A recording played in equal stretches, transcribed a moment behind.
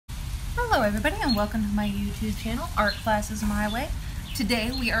Hello everybody and welcome to my YouTube channel, Art Classes My Way.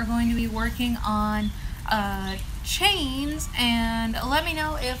 Today we are going to be working on chains, and let me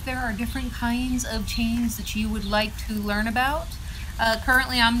know if there are different kinds of chains that you would like to learn about.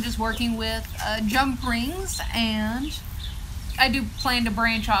 Currently I'm just working with jump rings, and I do plan to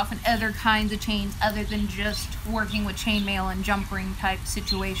branch off in other kinds of chains other than just working with chainmail and jump ring type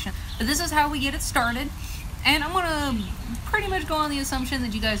situation. But this is how we get it started. And I'm gonna pretty much go on the assumption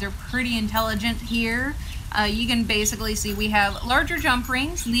that you guys are pretty intelligent here. You can basically see we have larger jump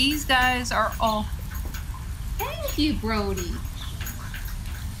rings. These guys are all... Thank you, Brody.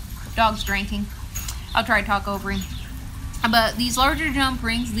 Dog's drinking. I'll try to talk over him. But these larger jump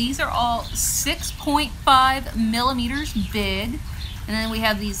rings, these are all 6.5 millimeters big. And then we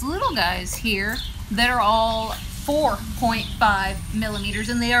have these little guys here that are all 4.5 millimeters,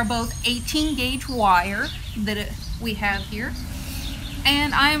 and they are both 18 gauge wire that we have here.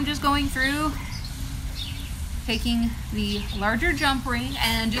 And I am just going through taking the larger jump ring,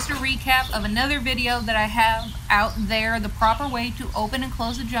 and just a recap of another video that I have out there, the proper way to open and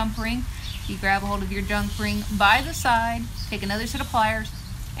close a jump ring. You grab a hold of your jump ring by the side, take another set of pliers,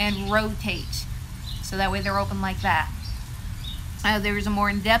 and rotate. So that way they're open like that. There's a more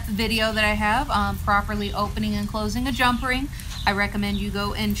in-depth video that I have on properly opening and closing a jump ring. I recommend you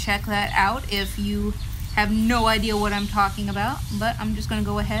go and check that out if you have no idea what I'm talking about, but I'm just going to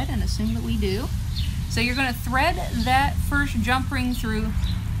go ahead and assume that we do. So you're going to thread that first jump ring through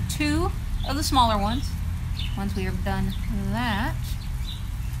two of the smaller ones. Once we have done that,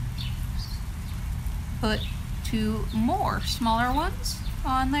 put two more smaller ones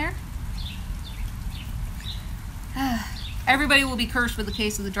on there. Everybody will be cursed with the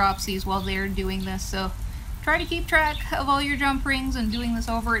case of the dropsies while they're doing this, so try to keep track of all your jump rings and doing this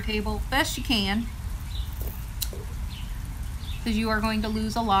over a table best you can, because you are going to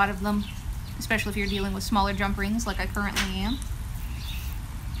lose a lot of them, especially if you're dealing with smaller jump rings like I currently am.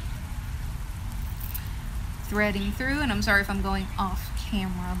 Threading through, and I'm sorry if I'm going off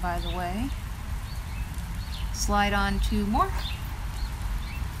camera, by the way. Slide on two more.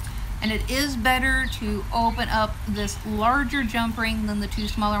 And it is better to open up this larger jump ring than the two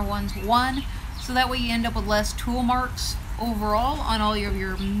smaller ones. One, so that way you end up with less tool marks overall on all of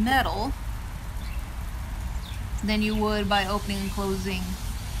your metal than you would by opening and closing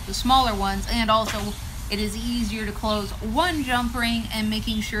the smaller ones. And also, it is easier to close one jump ring and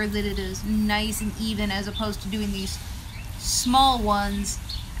making sure that it is nice and even, as opposed to doing these small ones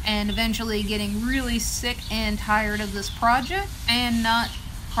and eventually getting really sick and tired of this project and not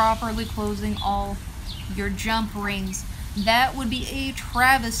properly closing all your jump rings. That would be a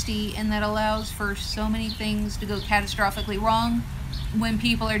travesty, and that allows for so many things to go catastrophically wrong when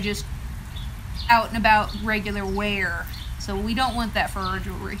people are just out and about regular wear. So we don't want that for our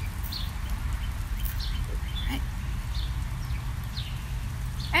jewelry. Right.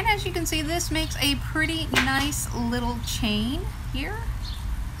 And as you can see, this makes a pretty nice little chain here.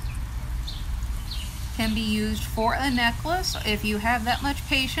 Can be used for a necklace if you have that much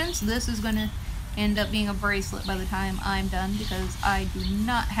patience. This is going to end up being a bracelet by the time I'm done, because I do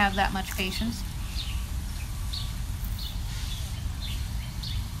not have that much patience.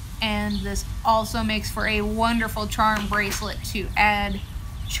 And this also makes for a wonderful charm bracelet to add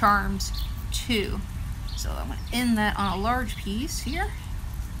charms to. So I'm going to end that on a large piece here.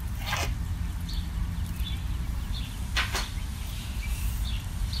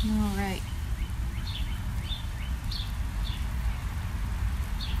 All right.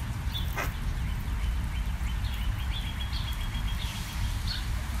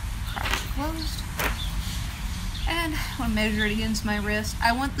 Closed. And I want to measure it against my wrist.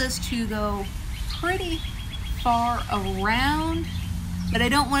 I want this to go pretty far around, but I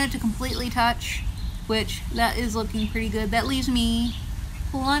don't want it to completely touch, which that is looking pretty good. That leaves me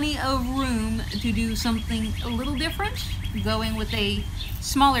plenty of room to do something a little different, going with a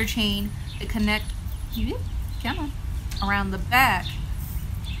smaller chain to connect, come on, around the back,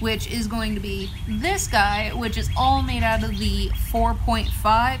 which is going to be this guy, which is all made out of the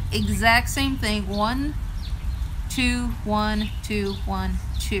 4.5, exact same thing, 1, 2, 1, 2, 1,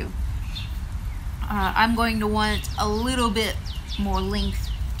 2. I'm going to want a little bit more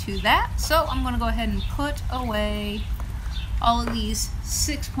length to that, so I'm going to go ahead and put away all of these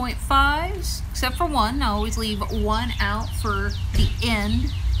 6.5s, except for one. I always leave one out for the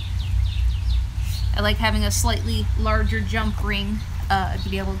end. I like having a slightly larger jump ring to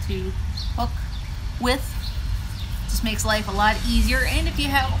be able to hook with. Just makes life a lot easier. And if you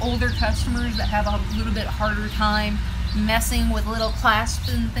have older customers that have a little bit harder time messing with little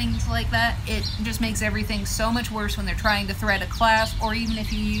clasps and things like that. It just makes everything so much worse when they're trying to thread a clasp, or even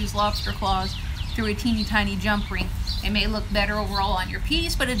if you use lobster claws through a teeny tiny jump ring. It may look better overall on your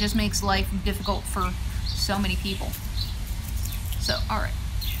piece, but it just makes life difficult for so many people. So, alright.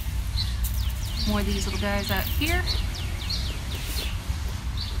 More of these little guys out here.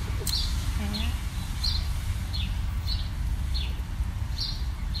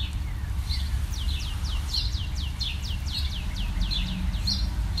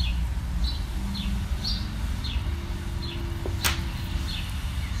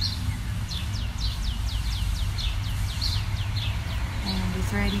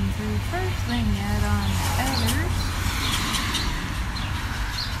 Threading through first, then add on others.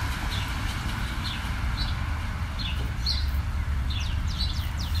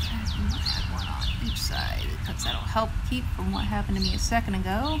 Add one on each side because that'll help keep from what happened to me a second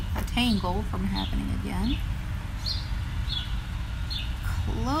ago, a tangle from happening again.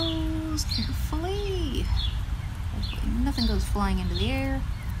 Close carefully. Hopefully nothing goes flying into the air.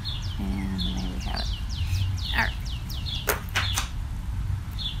 And there we have it. Alright.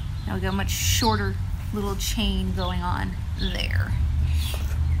 Now we got a much shorter little chain going on there.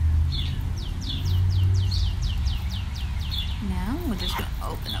 Now we're just going to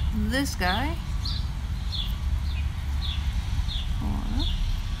open up this guy.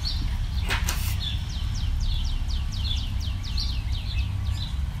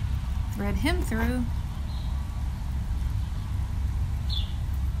 Thread him through.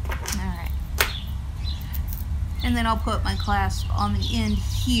 And then I'll put my clasp on the end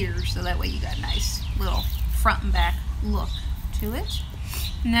here, so that way you got a nice little front and back look to it.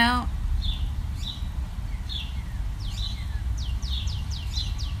 Now,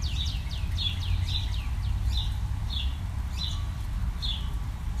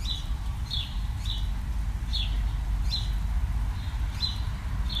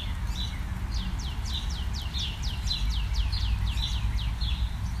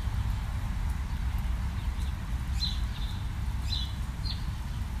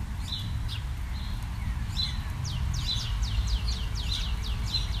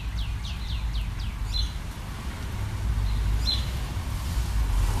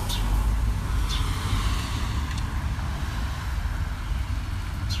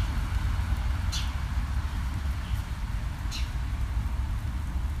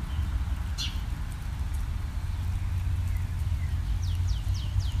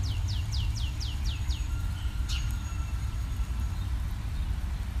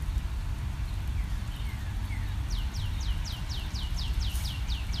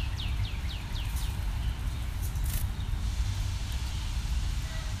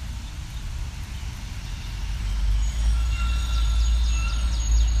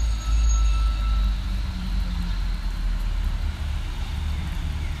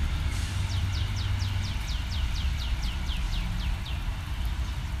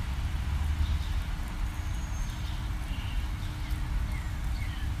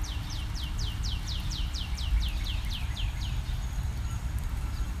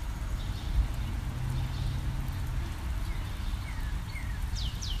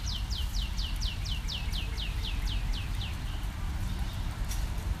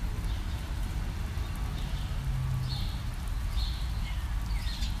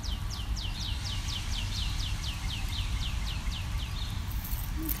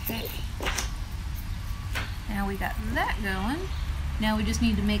 okay. Now we got that going. Now we just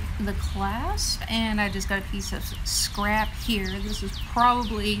need to make the clasp, and I just got a piece of scrap here. This is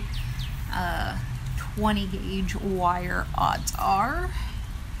probably 20 gauge wire, odds are.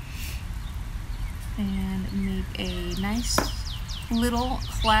 And make a nice little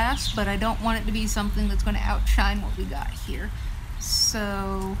clasp, but I don't want it to be something that's going to outshine what we got here.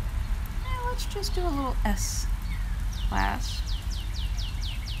 So let's just do a little S clasp.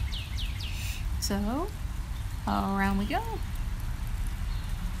 So around we go.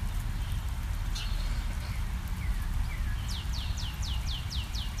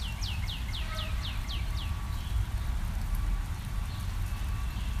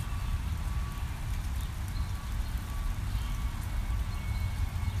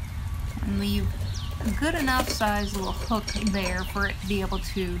 And leave a good enough size little hook there for it to be able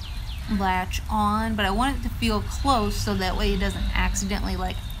to latch on, but I want it to feel close so that way it doesn't accidentally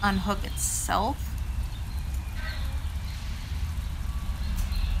like unhook itself.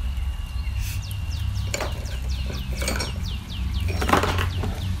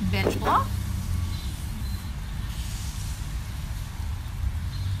 Bench block.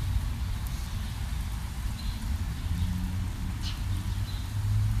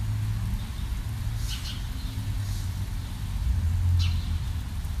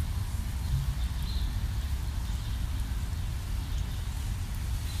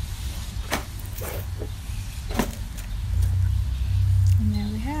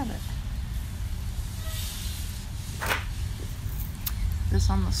 this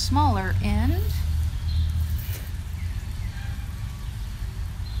on the smaller end.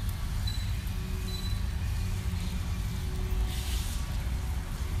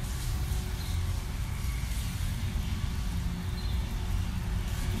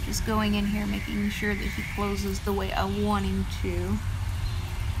 Just going in here, making sure that he closes the way I want him to.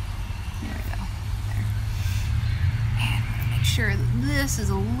 There we go. There. And I'm gonna make sure that this is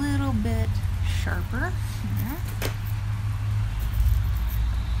a little bit sharper. There.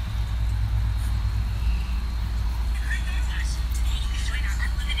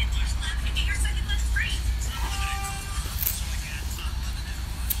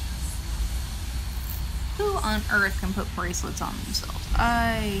 Who on earth can put bracelets on themselves?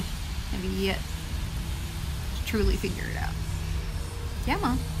 I have yet to truly figure it out. Come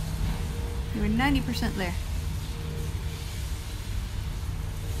on. You were 90% there.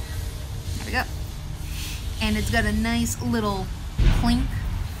 There we go. And it's got a nice little clink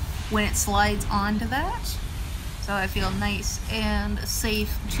when it slides onto that. So I feel nice and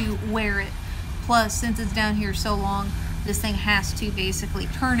safe to wear it. Plus, since it's down here so long, this thing has to basically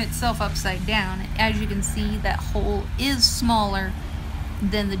turn itself upside down. As you can see, that hole is smaller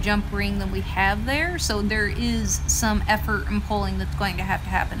than the jump ring that we have there, so there is some effort and pulling that's going to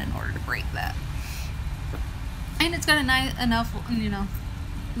happen in order to break that. And it's got a nice enough, you know,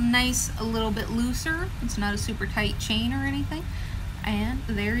 nice, a little bit looser. It's not a super tight chain or anything. And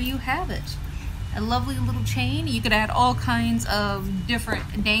there you have it. A lovely little chain. You could add all kinds of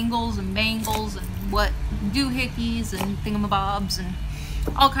different dangles and bangles and what doohickeys and thingamabobs and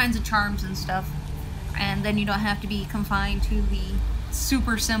all kinds of charms and stuff. And then you don't have to be confined to the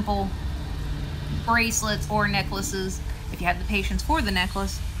super simple bracelets or necklaces. If you have the patience for the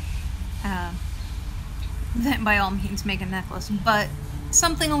necklace, then by all means make a necklace. But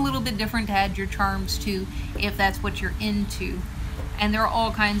something a little bit different to add your charms to if that's what you're into. And there are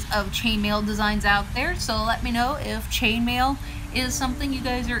all kinds of chainmail designs out there, so let me know if chainmail is something you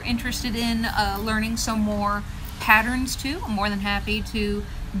guys are interested in learning some more patterns to. I'm more than happy to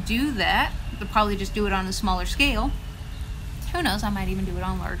do that. But probably just do it on a smaller scale. Who knows, I might even do it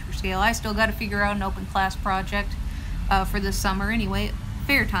on a larger scale. I still got to figure out an open class project for this summer anyway,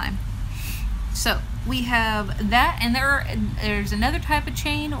 fair time. So we have that, and there's another type of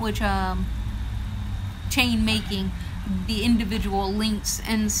chain, which chain making, the individual links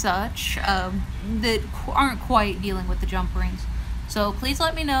and such that aren't quite dealing with the jump rings. So please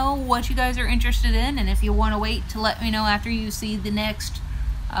let me know what you guys are interested in, and if you want to wait to let me know after you see the next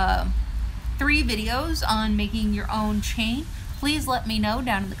 3 videos on making your own chain, please let me know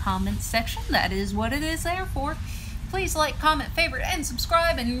down in the comments section. That is what it is there for. Please like, comment, favorite, and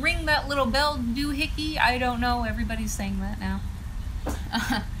subscribe, and ring that little bell doohickey. I don't know, everybody's saying that now.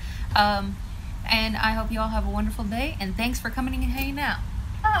 And I hope you all have a wonderful day, and thanks for coming and hanging out.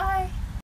 Bye!